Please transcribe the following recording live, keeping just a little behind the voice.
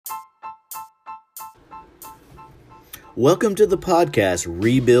Welcome to the podcast,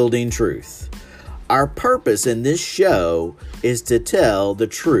 Rebuilding Truth. Our purpose in this show is to tell the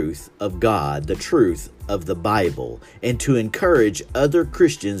truth of God, the truth of the Bible, and to encourage other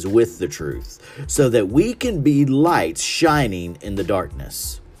Christians with the truth so that we can be lights shining in the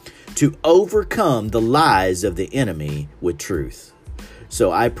darkness, to overcome the lies of the enemy with truth.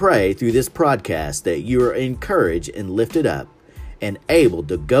 So I pray through this podcast that you are encouraged and lifted up and able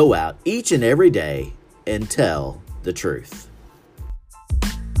to go out each and every day and tell the truth.